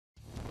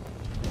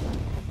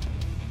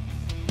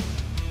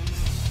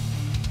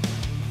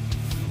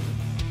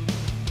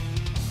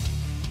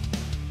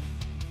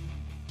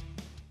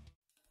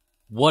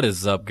What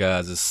is up,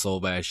 guys? It's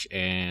Solbash,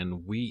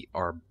 and we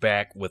are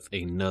back with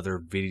another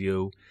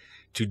video.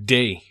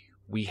 Today,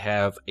 we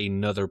have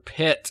another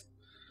pet,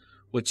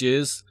 which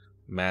is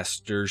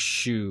Master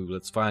Shoo.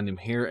 Let's find him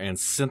here and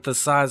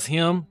synthesize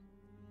him.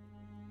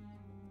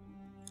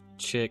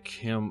 Check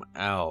him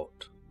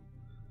out.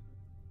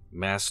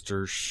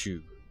 Master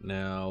Shoo.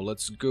 Now,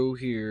 let's go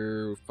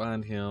here,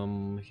 find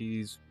him.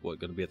 He's, going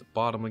to be at the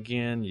bottom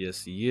again?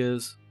 Yes, he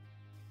is.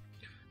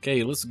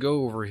 Okay, let's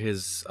go over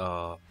his,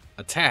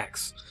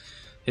 attacks.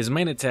 His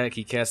main attack,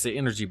 he casts the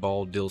energy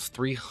ball, deals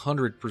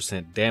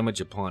 300% damage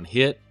upon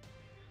hit.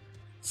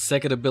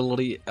 Second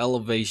ability,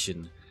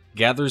 elevation,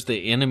 gathers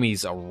the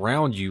enemies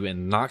around you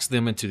and knocks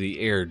them into the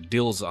air,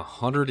 deals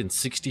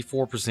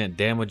 164%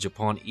 damage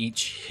upon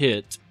each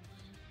hit.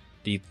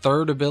 The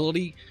third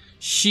ability,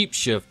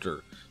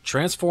 shapeshifter,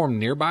 transform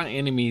nearby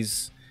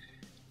enemies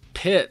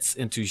pets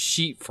into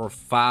sheep for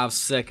 5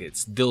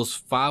 seconds, deals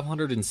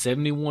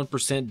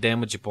 571%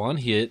 damage upon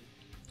hit.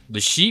 The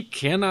sheep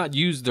cannot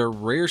use their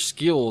rare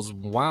skills.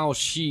 While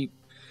sheep,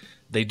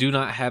 they do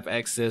not have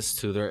access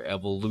to their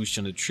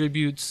evolution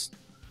attributes,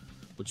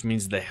 which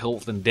means the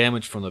health and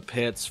damage from the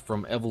pets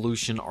from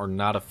evolution are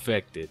not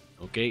affected.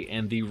 Okay,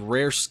 and the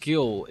rare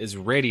skill is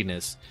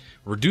readiness,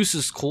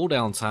 reduces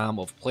cooldown time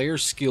of player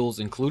skills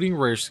including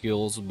rare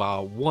skills by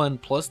 1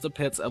 plus the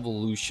pet's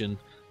evolution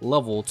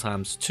level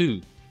times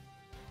 2.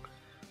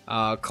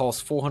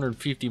 Costs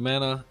 450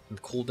 mana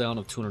and cooldown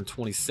of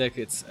 220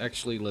 seconds.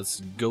 Actually, let's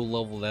go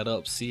level that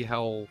up, see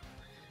how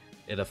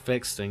it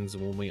affects things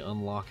when we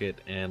unlock it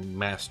and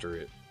master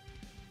it.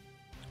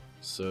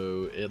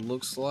 So it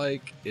looks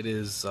like it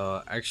is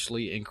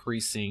actually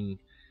increasing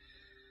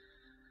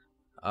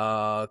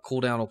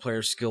cooldown of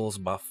player skills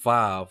by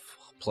 5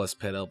 plus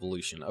pet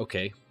evolution.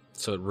 Okay,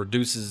 so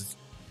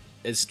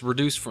it's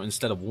reduced from,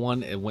 instead of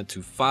 1 it went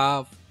to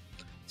 5.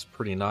 It's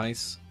pretty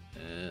nice.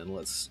 And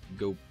let's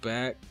go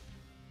back.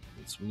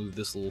 Let's move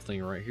this little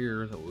thing right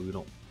here, that way we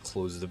don't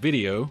close the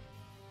video.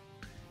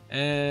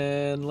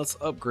 And let's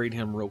upgrade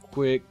him real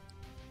quick.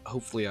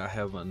 Hopefully I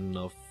have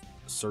enough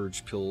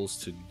surge pills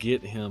to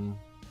get him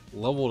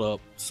leveled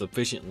up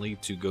sufficiently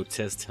to go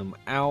test him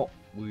out.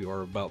 We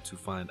are about to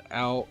find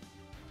out.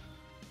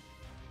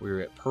 We're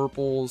at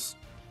purples.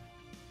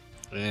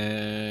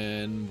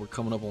 And we're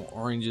coming up on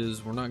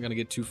oranges. We're not going to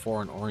get too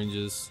far in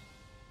oranges.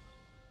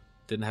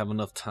 Didn't have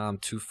enough time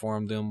to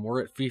farm them.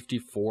 We're at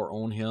 54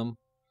 on him.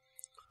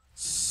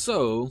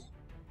 So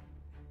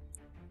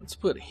let's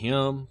put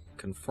him,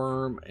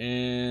 confirm,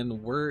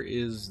 and where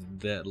is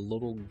that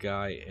little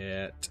guy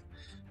at?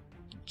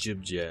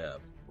 Jib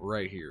Jab,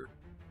 right here.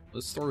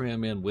 Let's throw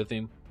him in with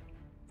him.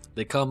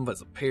 They come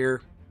as a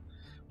pair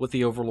with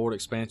the Overlord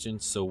expansion,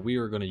 so we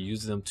are going to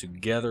use them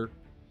together.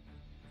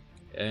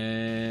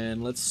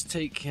 And let's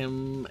take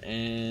him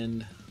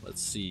and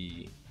let's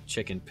see,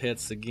 checking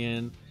pets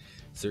again.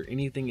 Is there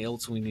anything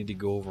else we need to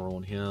go over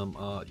on him?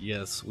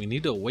 Yes, we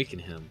need to awaken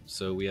him.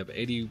 So we have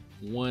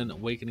 81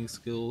 awakening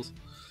skills.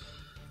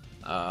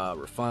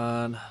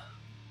 Refine.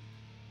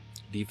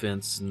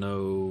 Defense,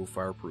 no.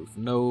 Fireproof,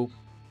 no.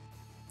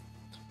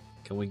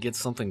 Can we get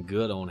something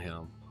good on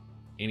him?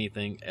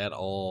 Anything at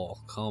all?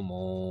 Come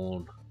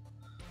on.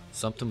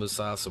 Something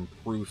besides some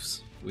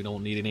proofs. We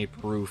don't need any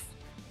proof.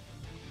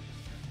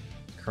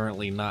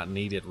 Currently not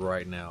needed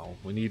right now.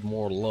 We need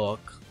more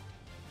luck.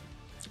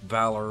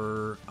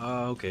 Valor,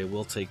 okay,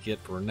 we'll take it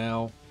for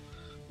now.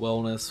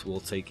 Wellness,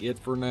 we'll take it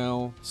for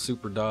now.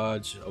 Super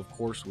dodge, of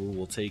course we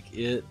will take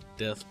it.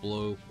 Death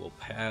blow, we'll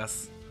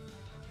pass.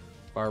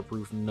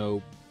 Fireproof,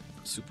 nope.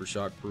 Super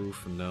shock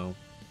proof, no.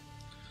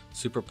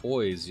 Super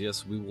poise,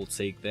 yes, we will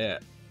take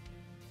that.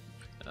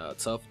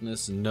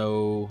 Toughness,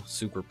 no.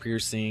 Super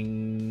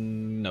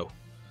piercing, no.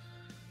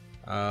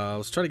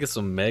 Let's try to get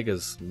some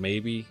megas,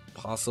 maybe,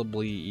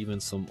 possibly even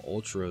some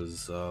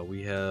ultras.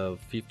 We have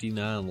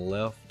 59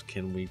 left.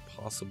 Can we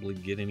possibly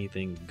get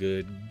anything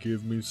good?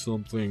 Give me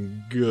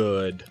something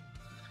good.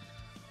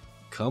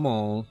 Come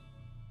on.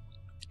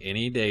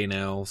 Any day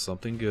now,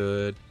 something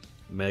good.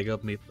 Mega,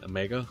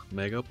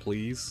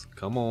 please.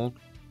 Come on.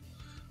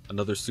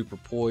 Another super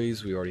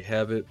poise, we already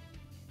have it.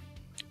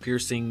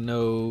 Piercing,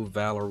 no.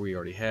 Valor, we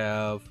already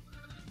have.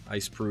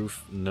 Ice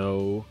proof,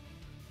 no.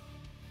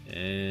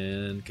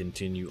 And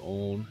continue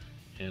on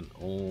and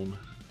on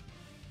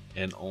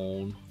and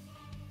on.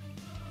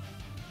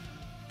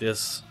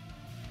 This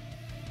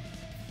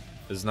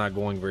is not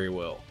going very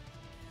well.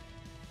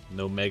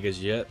 No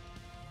megas yet.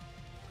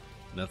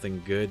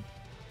 Nothing good.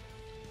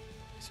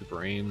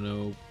 Super aim,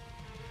 no.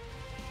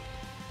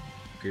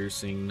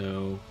 Piercing,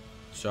 no.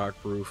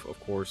 Shockproof, of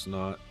course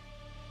not.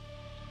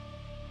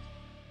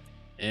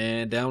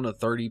 And down to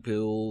 30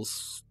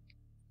 pills.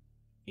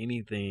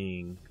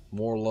 Anything.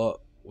 More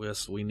luck.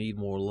 Yes, we need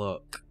more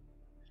luck.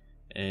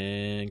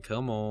 And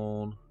come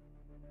on.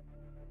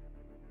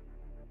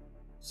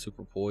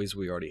 Super poise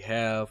we already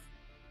have.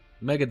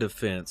 Mega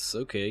defense,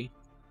 okay.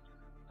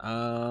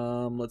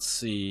 Let's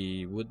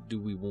see. What do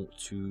we want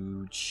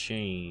to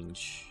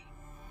change?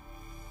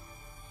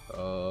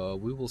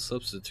 We will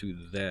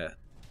substitute that.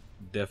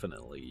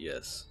 Definitely,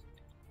 yes.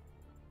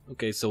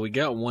 Okay, so we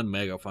got one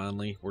mega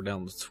finally. We're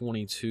down to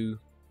 22.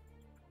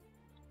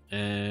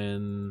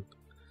 And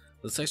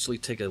let's actually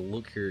take a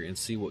look here and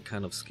see what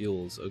kind of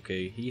skills.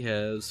 Okay, he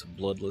has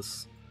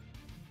Bloodless.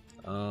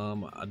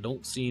 I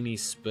don't see any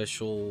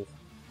special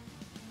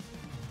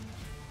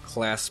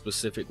class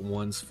specific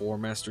ones for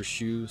Master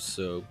Shoo,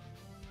 so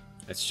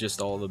that's just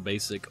all the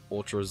basic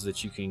ultras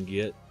that you can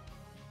get.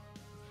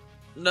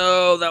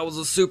 No, that was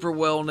a super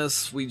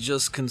wellness we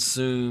just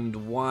consumed.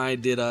 Why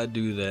did I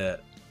do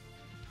that?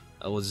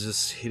 I was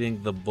just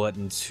hitting the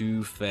button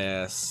too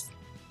fast.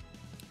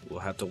 We'll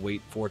have to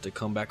wait for it to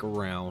come back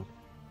around.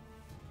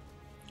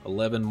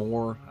 11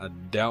 more. I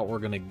doubt we're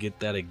going to get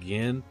that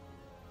again.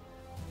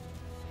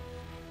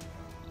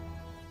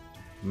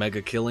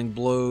 Mega Killing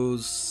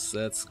Blows.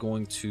 That's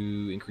going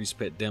to increase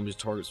pet damage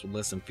targets with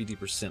less than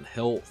 50%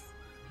 health.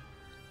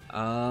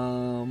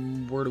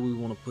 Where do we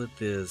want to put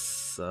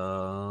this?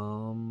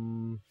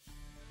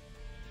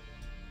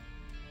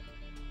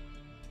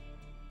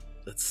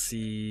 Let's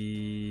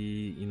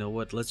see. You know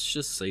what? Let's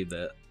just save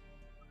that.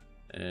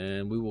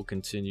 And we will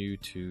continue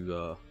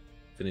to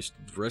finish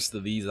the rest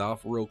of these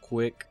off real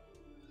quick.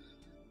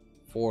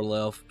 4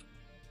 left.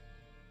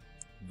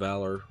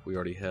 Valor, we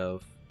already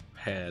have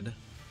had.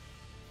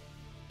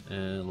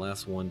 And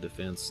last one,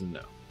 defense,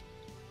 no.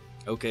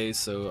 Okay,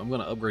 so I'm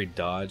going to upgrade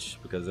dodge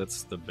because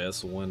that's the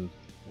best one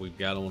we've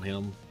got on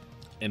him,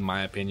 in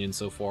my opinion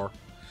so far.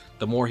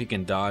 The more he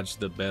can dodge,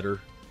 the better.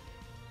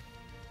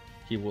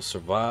 He will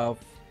survive.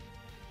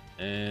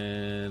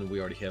 And we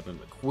already have him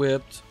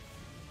equipped.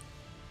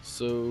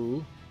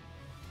 So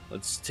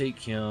let's take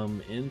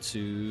him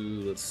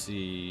into, let's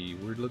see,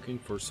 we're looking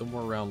for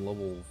somewhere around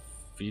level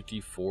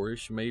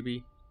 54-ish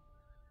maybe.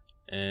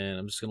 And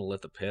I'm just going to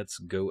let the pets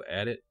go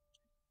at it.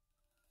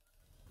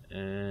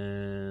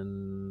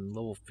 And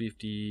level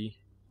 50.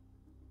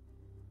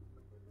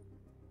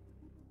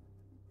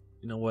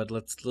 You know what?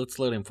 Let's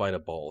let him fight a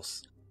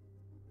boss.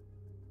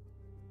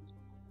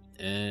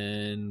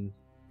 And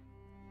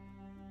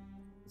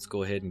let's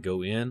go ahead and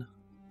go in.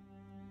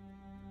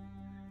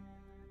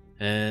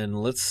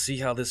 And let's see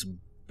how this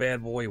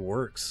bad boy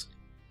works.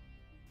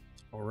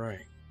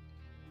 Alright.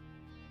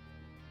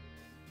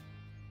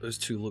 Those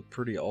two look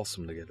pretty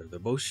awesome together. They're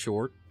both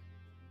short.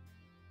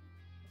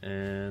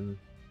 And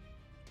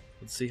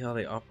let's see how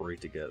they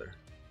operate together.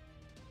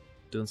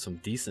 Doing some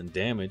decent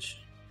damage.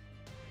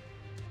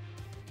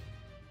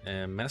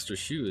 And Master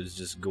Shoo is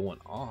just going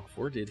off.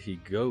 Where did he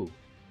go?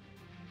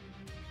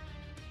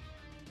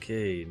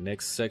 Okay,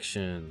 next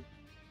section.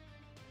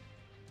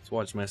 Let's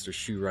watch Master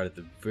Shoo right at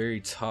the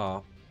very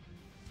top.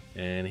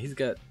 And he's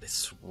got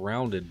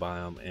surrounded by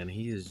them, and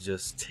he is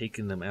just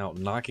taking them out,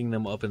 knocking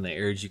them up in the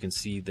air. As you can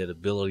see that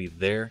ability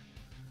there.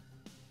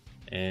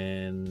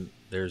 And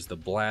there's the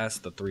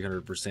blast, the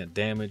 300%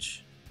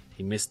 damage.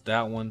 He missed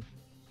that one.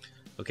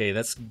 Okay,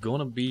 that's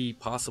gonna be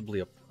possibly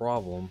a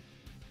problem,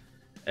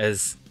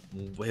 as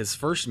his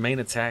first main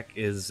attack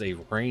is a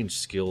range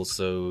skill,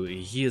 so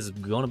he is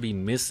gonna be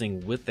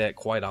missing with that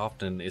quite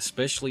often,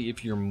 especially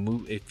if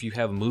you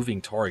have moving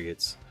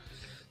targets.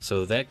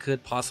 So that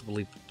could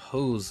possibly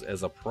pose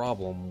as a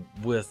problem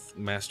with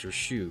Master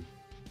Shoo.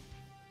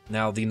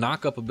 Now the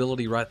knock-up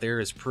ability right there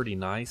is pretty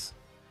nice,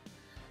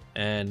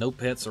 and no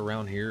pets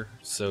around here,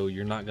 so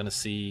you're not gonna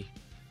see.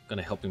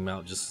 Gonna help him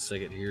out just a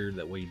second here,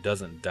 that way he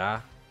doesn't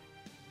die.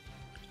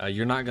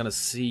 You're not gonna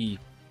see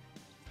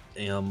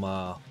him.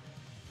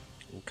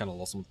 Kind of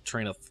lost some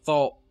train of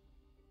thought.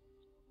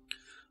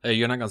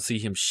 You're not gonna see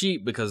him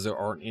sheep because there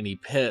aren't any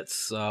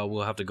pets.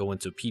 We'll have to go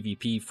into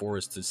PvP for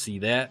us to see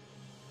that.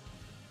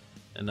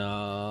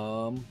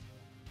 And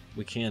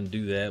we can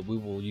do that. We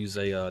will use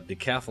a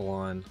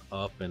decathlon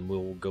up, and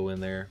we'll go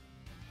in there.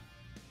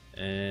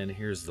 And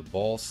here's the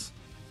boss.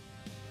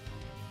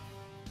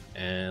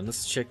 And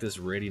let's check this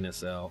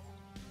readiness out.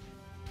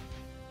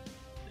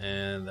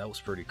 And that was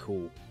pretty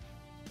cool.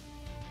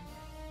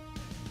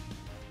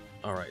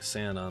 Alright,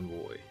 Sand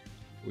Envoy.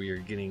 We are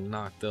getting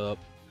knocked up.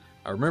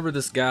 I remember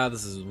this guy.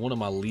 This is one of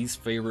my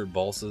least favorite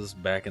bosses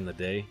back in the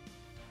day.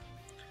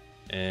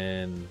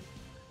 And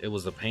it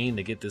was a pain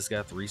to get this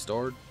guy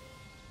 3-starred.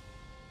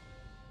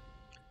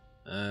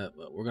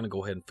 But we're going to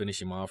go ahead and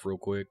finish him off real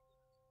quick.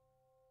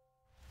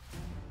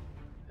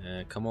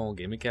 And come on,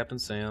 give me Captain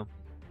Sam.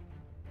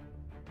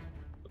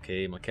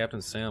 Okay, my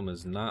Captain Sam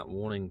is not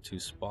wanting to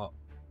spawn.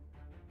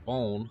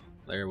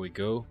 There we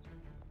go.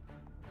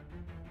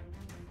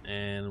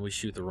 And we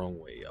shoot the wrong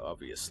way,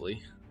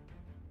 obviously.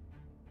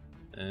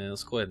 And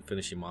let's go ahead and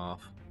finish him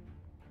off.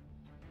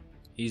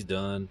 He's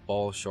done.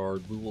 Ball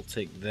shard. We will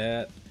take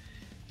that.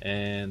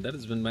 And that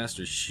has been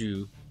Master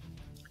Shoo.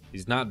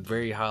 He's not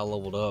very high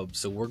leveled up,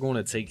 so we're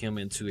going to take him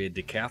into a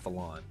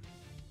decathlon.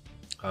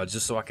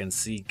 Just so I can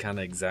see kind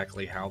of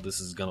exactly how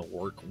this is going to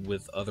work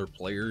with other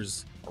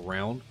players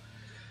around.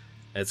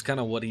 It's kind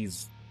of what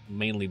he's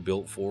mainly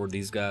built for.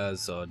 These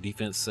guys,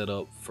 defense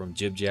setup from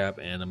Jib Jab,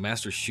 and a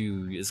Master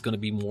Shoo is going to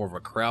be more of a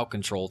crowd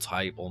control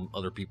type on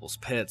other people's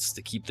pets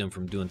to keep them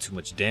from doing too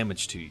much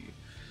damage to you.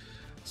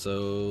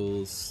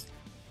 So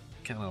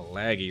kind of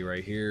laggy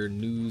right here.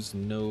 News,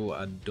 no,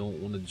 I don't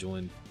want to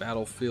join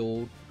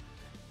Battlefield.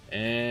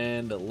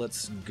 And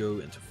let's go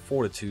into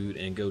Fortitude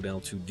and go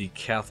down to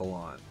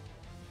Decathlon.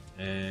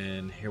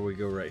 And here we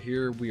go right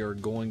here. We are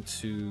going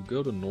to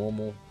go to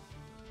normal.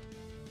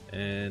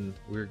 And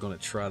we're going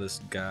to try this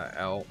guy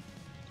out.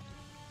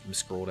 Let me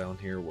scroll down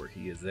here where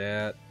he is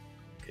at.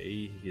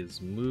 Okay, he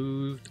has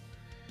moved.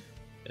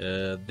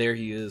 There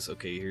he is.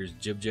 Okay, here's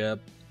Jib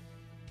Jab.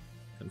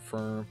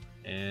 Confirm.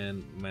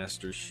 And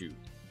Master Shoo.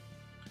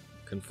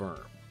 Confirm.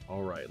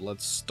 Alright,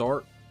 let's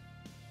start.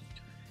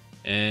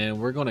 And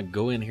we're going to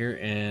go in here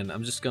and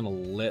I'm just going to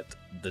let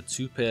the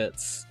two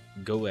pets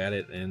go at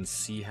it and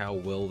see how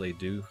well they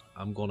do.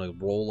 I'm going to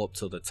roll up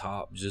to the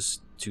top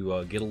just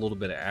to get a little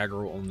bit of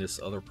aggro on this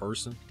other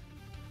person.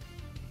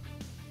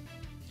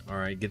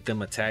 Alright, get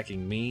them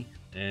attacking me.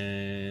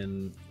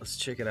 And let's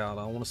check it out.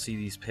 I want to see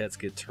these pets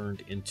get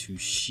turned into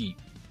sheep.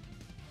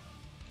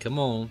 Come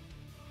on.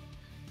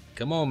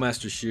 Come on,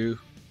 Master Shoo.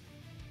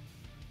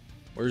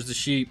 Where's the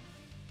sheep?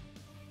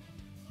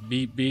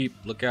 Beep, beep.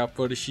 Look out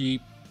for the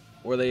sheep.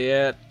 Where they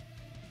at?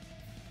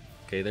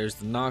 Okay, there's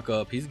the knock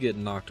up. He's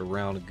getting knocked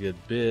around a good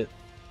bit.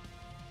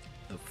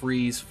 The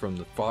freeze from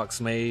the Fox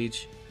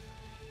Mage.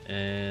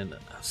 And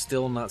I'm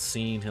still not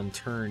seeing him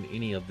turn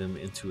any of them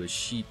into a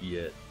sheep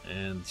yet.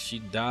 And she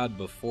died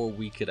before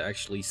we could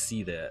actually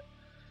see that.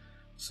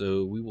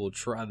 So we will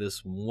try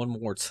this one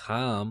more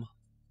time.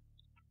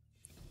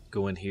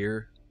 Go in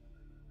here.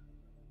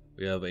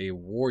 We have a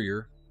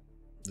warrior.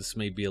 This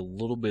may be a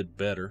little bit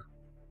better.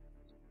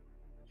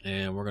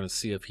 And we're going to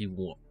see if he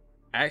will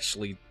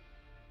actually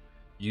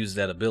use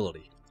that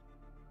ability.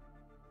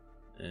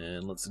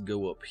 And let's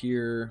go up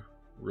here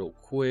real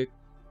quick.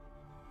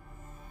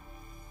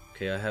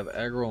 Okay, I have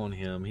aggro on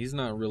him. He's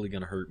not really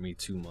going to hurt me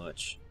too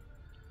much.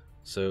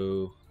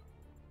 So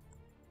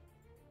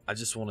I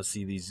just want to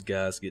see these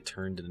guys get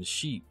turned into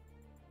sheep.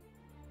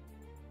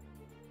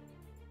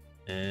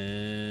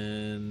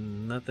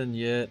 And nothing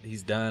yet.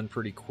 He's dying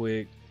pretty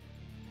quick.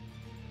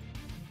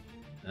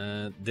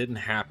 Didn't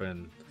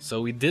happen.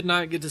 So we did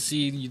not get to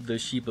see the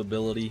sheep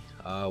ability.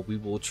 We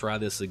will try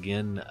this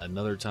again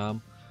another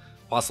time.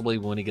 Possibly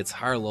when he gets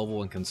higher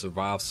level and can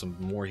survive some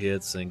more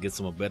hits and get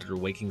some better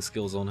waking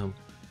skills on him.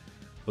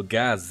 But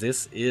guys,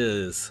 this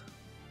is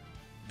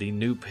the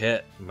new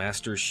pet,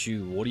 Master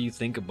Shoo. What do you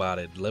think about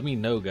it? Let me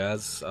know,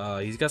 guys.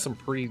 He's got some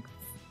pretty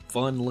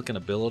fun looking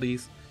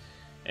abilities.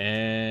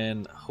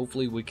 And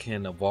hopefully we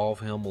can evolve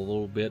him a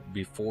little bit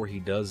before he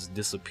does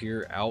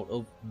disappear out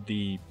of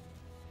the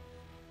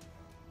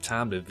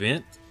timed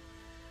event.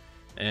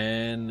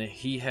 And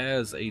he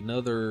has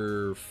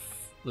another,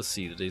 let's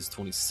see, today's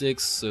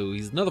 26, so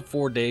he's another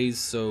 4 days,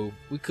 so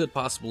we could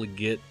possibly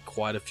get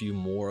quite a few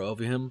more of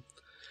him.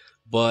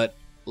 But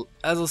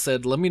as I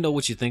said, let me know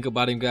what you think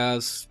about him,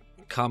 guys.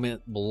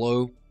 Comment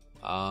below.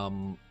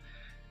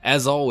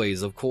 As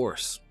always, of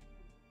course,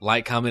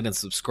 like, comment, and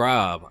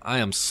subscribe. I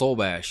am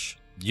Solbash.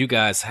 You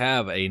guys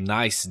have a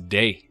nice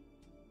day.